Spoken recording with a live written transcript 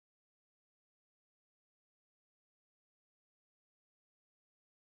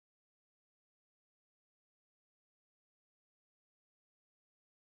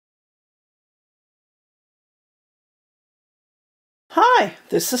Hi,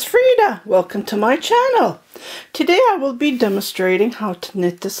 this is Frida. Welcome to my channel. Today I will be demonstrating how to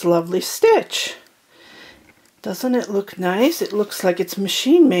knit this lovely stitch. Doesn't it look nice? It looks like it's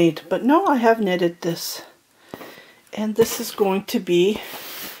machine made, but no, I have knitted this. And this is going to be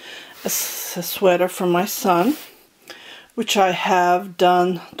a sweater for my son, which I have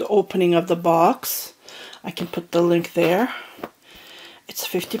done the opening of the box. I can put the link there. It's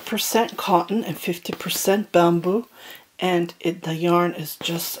 50% cotton and 50% bamboo. And the yarn is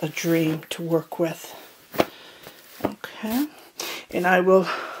just a dream to work with. Okay, and I will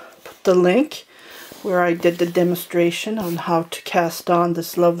put the link where I did the demonstration on how to cast on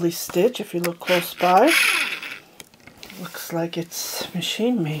this lovely stitch. If you look close by, it looks like it's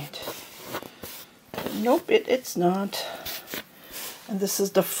machine made. Nope, it's not. And this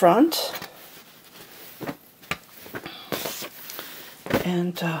is the front.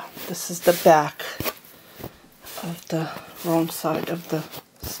 And this is the back of the wrong side of the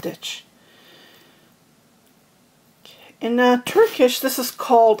stitch. Okay. In Turkish, this is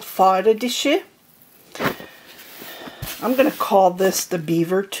called fare dişi. I'm going to call this the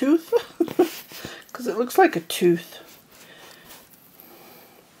beaver tooth because it looks like a tooth.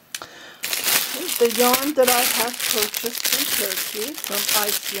 The yarn that I have purchased in Turkey from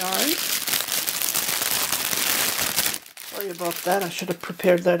Ice Yarns. Sorry about that, I should have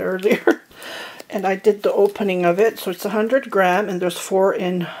prepared that earlier. And I did the opening of it, so it's 100 gram, and there's 4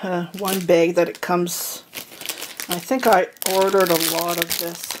 in one bag that it comes. I think I ordered a lot of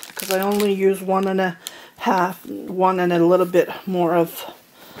this because I only use 1.5, 1 and a little bit more of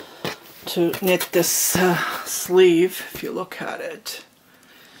to knit this sleeve. If you look at it,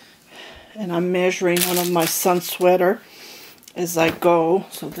 and I'm measuring one of my son's sweater as I go,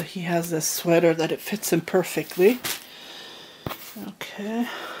 so that he has this sweater that it fits him perfectly. Okay.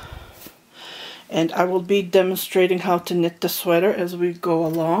 And I will be demonstrating how to knit the sweater as we go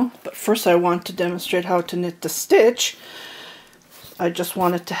along. But first I want to demonstrate how to knit the stitch. I just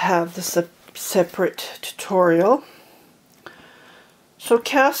wanted to have this a separate tutorial. So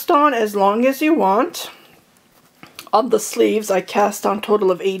cast on as long as you want. On the sleeves I cast on a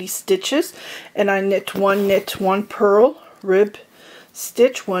total of 80 stitches. And I knit, one purl, rib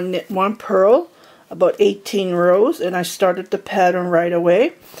stitch, 1 knit, 1 purl, about 18 rows. And I started the pattern right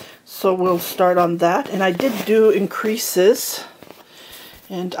away. So we'll start on that, and I did do increases,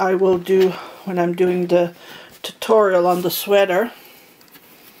 and I will do when I'm doing the tutorial on the sweater.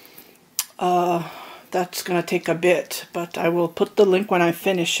 That's gonna take a bit, but I will put the link when I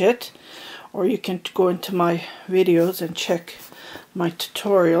finish it, or you can go into my videos and check my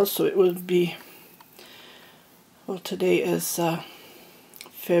tutorials. So it will be, well, today is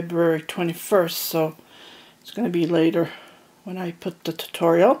February 21st, so it's gonna be later when I put the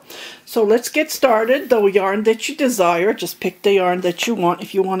tutorial. So let's get started. The yarn that you desire, just pick the yarn that you want.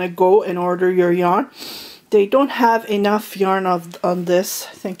 If you want to go and order your yarn, they don't have enough yarn on this.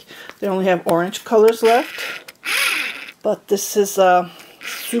 I think they only have orange colors left, but this is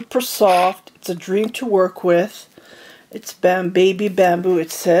super soft. It's a dream to work with. It's baby bamboo,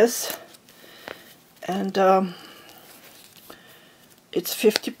 it says, and it's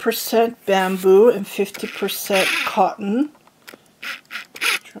 50% bamboo and 50% cotton.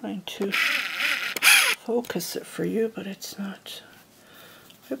 Trying to focus it for you, but it's not.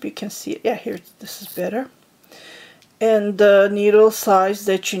 I hope you can see it. Yeah, here, this is better. And the needle size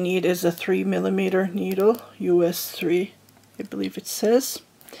that you need is a 3mm needle, US 3, I believe it says.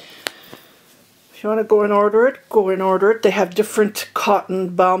 If you want to go and order it, go and order it. They have different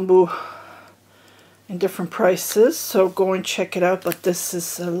cotton, bamboo, and different prices, so go and check it out. But this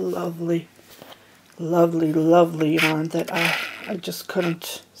is a lovely, lovely, lovely yarn that I just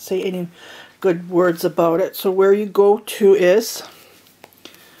couldn't say any good words about it. So where you go to is,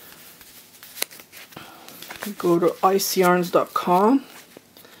 you go to iceyarns.com.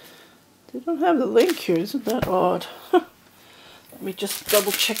 They don't have the link here, isn't that odd? Let me just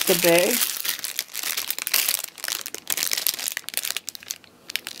double check the bag.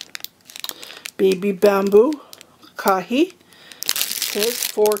 Baby bamboo, kahi. Says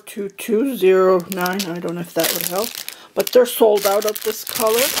 42209. I don't know if that would help, but they're sold out of this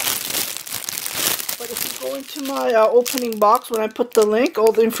color. But if you go into my opening box, when I put the link,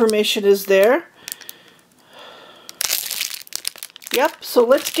 all the information is there. Yep, so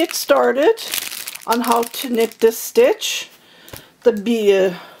let's get started on how to knit this stitch, the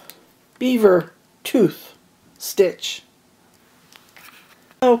beaver tooth stitch.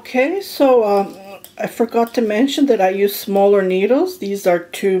 Okay, so I forgot to mention that I use smaller needles. These are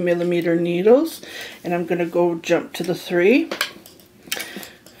 2mm needles, and I'm going to go jump to the 3.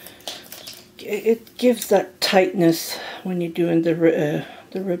 it gives that tightness when you're doing the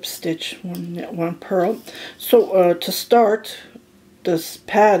rib stitch, one purl. So to start this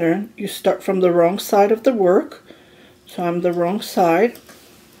pattern, you start from the wrong side of the work. So I'm the wrong side.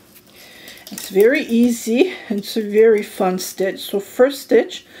 It's very easy and it's a very fun stitch. So first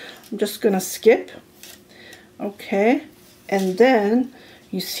stitch, I'm just gonna skip. Okay, and then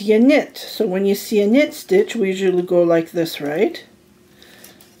you see a knit. So when you see a knit stitch, we usually go like this, right?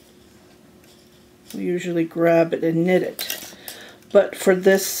 We usually grab it and knit it. But for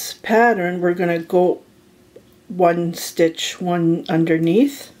this pattern, we're gonna go one stitch, one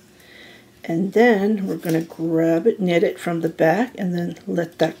underneath, and then we're going to grab it, knit it from the back, and then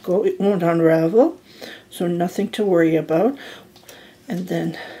let that go. It won't unravel, so nothing to worry about. And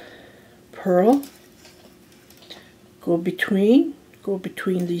then purl, go between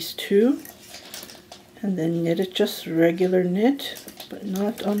these two, and then knit it, just regular knit, but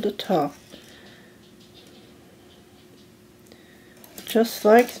not on the top. Just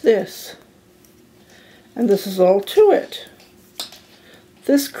like this. And this is all to it.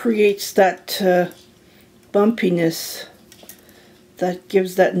 This creates that bumpiness that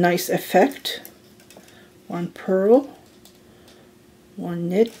gives that nice effect. One purl, one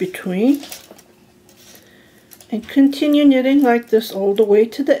knit between, and continue knitting like this all the way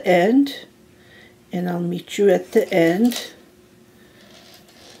to the end, and I'll meet you at the end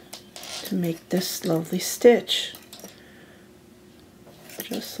to make this lovely stitch,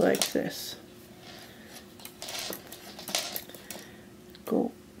 just like this.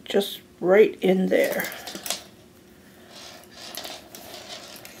 Go just right in there.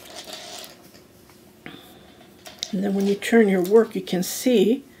 And then when you turn your work, you can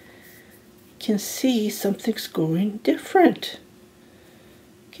see something's going different.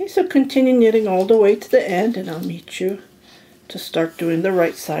 Okay, so continue knitting all the way to the end, and I'll meet you to start doing the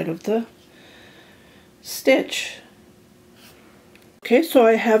right side of the stitch. Okay, so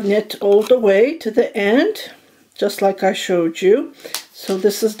I have knit all the way to the end, just like I showed you. So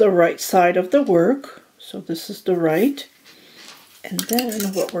this is the right side of the work. So this is the right. And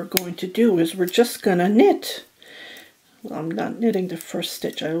then what we're going to do is we're just gonna knit. Well, I'm not knitting the first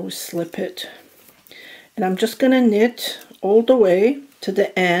stitch, I always slip it. And I'm just gonna knit all the way to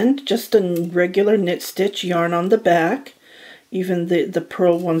the end, just a regular knit stitch, yarn on the back. Even the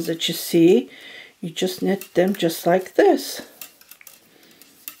purl ones that you see, you just knit them just like this.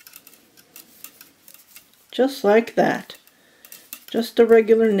 Just like that. Just a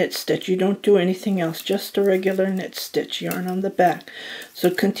regular knit stitch. You don't do anything else. Just a regular knit stitch. Yarn on the back.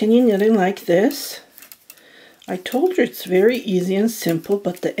 So continue knitting like this. I told you it's very easy and simple,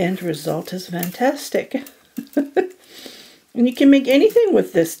 but the end result is fantastic. And you can make anything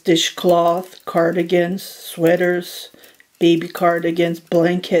with this. Dishcloth, cardigans, sweaters, baby cardigans,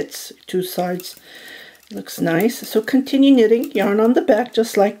 blankets, two sides. Looks nice. So continue knitting, yarn on the back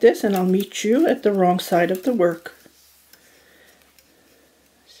just like this, and I'll meet you at the wrong side of the work.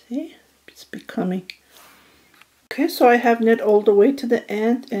 See, it's becoming. Okay, so I have knit all the way to the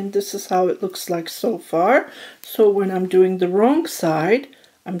end, and this is how it looks like so far. So when I'm doing the wrong side,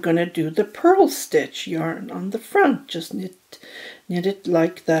 I'm gonna do the purl stitch, yarn on the front. Just knit it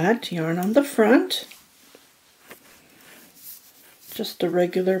like that, yarn on the front. Just a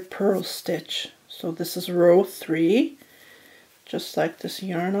regular purl stitch. So this is row 3, just like this,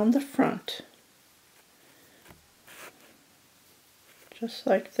 yarn on the front. Just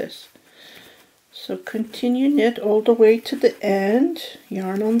like this. So continue knit all the way to the end,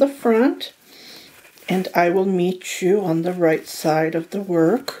 yarn on the front, and I will meet you on the right side of the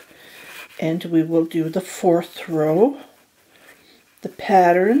work, and we will do the 4th row. The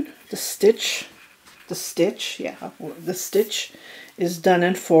pattern, the stitch is done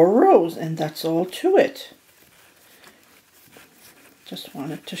in 4 rows, and that's all to it. Just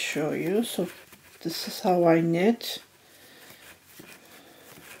wanted to show you. So this is how I knit.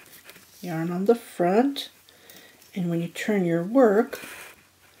 Yarn on the front, and when you turn your work,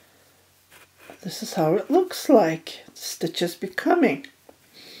 this is how it looks like. The stitch is becoming.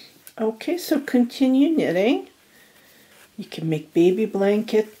 Okay, so continue knitting. You can make baby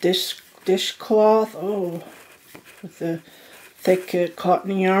blanket, dishcloth, oh, with the thick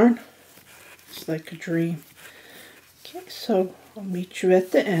cotton yarn. It's like a dream. Okay, so I'll meet you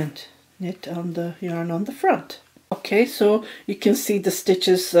at the end. Knit on the yarn on the front. Okay, so you can see the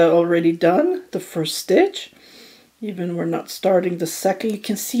stitches already done, the first stitch. Even we're not starting the second. You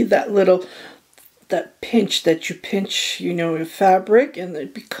can see that little, that pinch that you pinch, you know, your fabric, and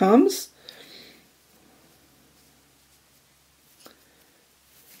it becomes.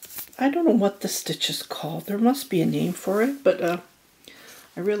 I don't know what the stitch is called. There must be a name for it, but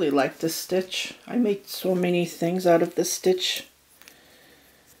I really like this stitch. I make so many things out of this stitch.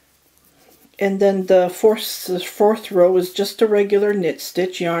 And then the fourth row is just a regular knit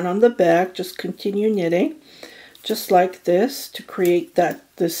stitch, yarn on the back, just continue knitting, just like this, to create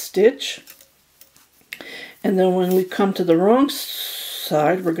this stitch. And then when we come to the wrong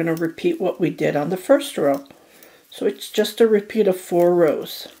side, we're going to repeat what we did on the first row. So it's just a repeat of 4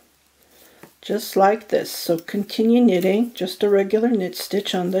 rows, just like this. So continue knitting, just a regular knit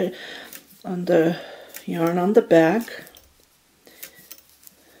stitch on the yarn on the back.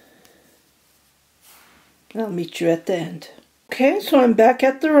 I'll meet you at the end. Okay, so I'm back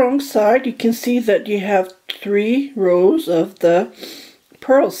at the wrong side. You can see that you have 3 rows of the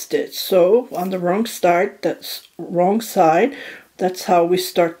purl stitch. So on the wrong side, that's how we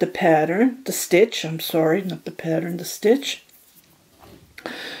start the pattern, the stitch. I'm sorry, not the pattern, the stitch.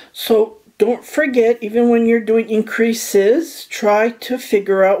 So don't forget, even when you're doing increases, try to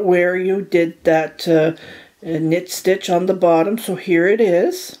figure out where you did that knit stitch on the bottom. So here it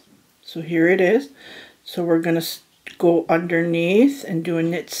is. So we're going to go underneath and do a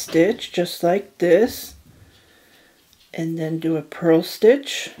knit stitch just like this, and then do a purl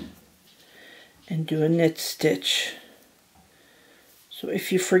stitch and do a knit stitch. So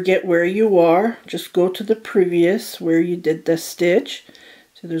if you forget where you are, just go to the previous where you did the stitch.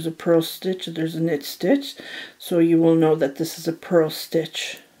 So there's a purl stitch, there's a knit stitch, so you will know that this is a purl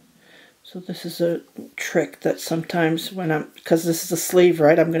stitch. So this is a trick that sometimes because this is a sleeve,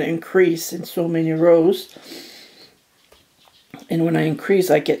 right, I'm going to increase in so many rows. And when I increase,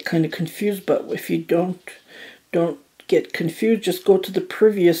 I get kind of confused. But if you don't get confused, just go to the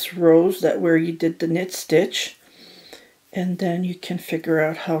previous rows where you did the knit stitch. And then you can figure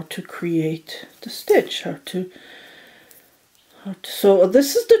out how to create the stitch, so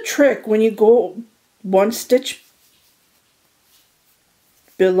this is the trick. When you go 1 stitch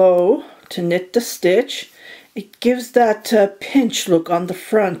below to knit the stitch, it gives that pinch look on the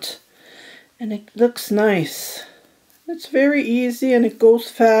front, and it looks nice. It's very easy and it goes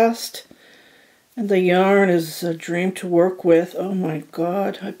fast, and the yarn is a dream to work with. Oh my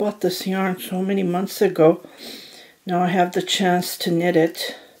god, I bought this yarn so many months ago. Now I have the chance to knit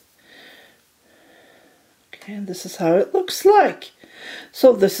it. Okay, and this is how it looks like.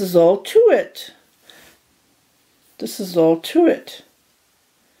 So this is all to it.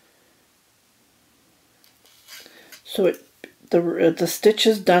 So the stitch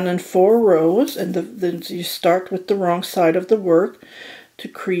is done in 4 rows, and then you start with the wrong side of the work to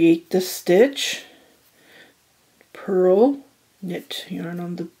create this stitch. Purl, knit yarn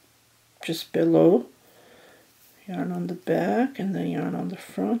on the just below, yarn on the back, and then yarn on the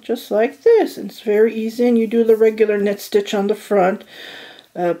front, just like this. And it's very easy, and you do the regular knit stitch on the front,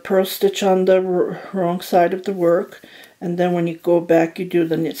 purl stitch on the wrong side of the work, and then when you go back, you do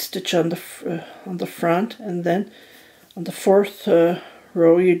the knit stitch on the front, and then on the 4th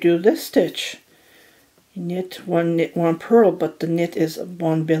row, you do this stitch. You knit one purl, but the knit is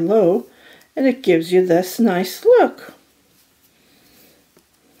one below, and it gives you this nice look.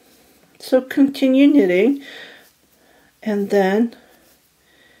 So continue knitting, and then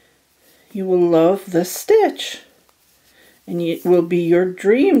you will love this stitch, and it will be your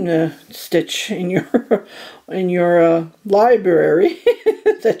dream stitch in your library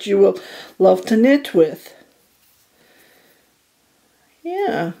that you will love to knit with.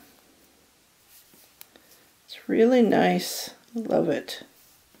 Yeah, it's really nice. I love it.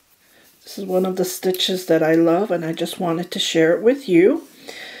 This is one of the stitches that I love, and I just wanted to share it with you.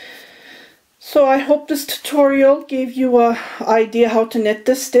 So I hope this tutorial gave you an idea how to knit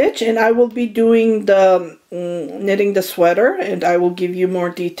this stitch, and I will be doing the knitting the sweater, and I will give you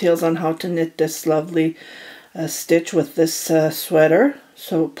more details on how to knit this lovely stitch with this sweater.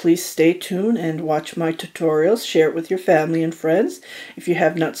 So please stay tuned and watch my tutorials. Share it with your family and friends. If you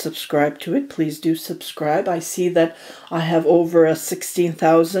have not subscribed to it, please do subscribe. I see that I have over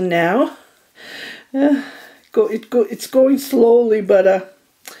 16,000 now. It's going slowly, but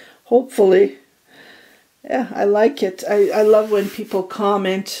hopefully. Yeah, I like it. I love when people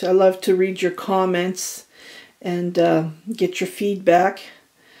comment. I love to read your comments and get your feedback.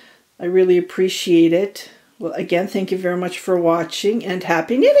 I really appreciate it. Well, again, thank you very much for watching, and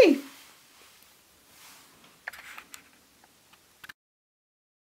happy knitting!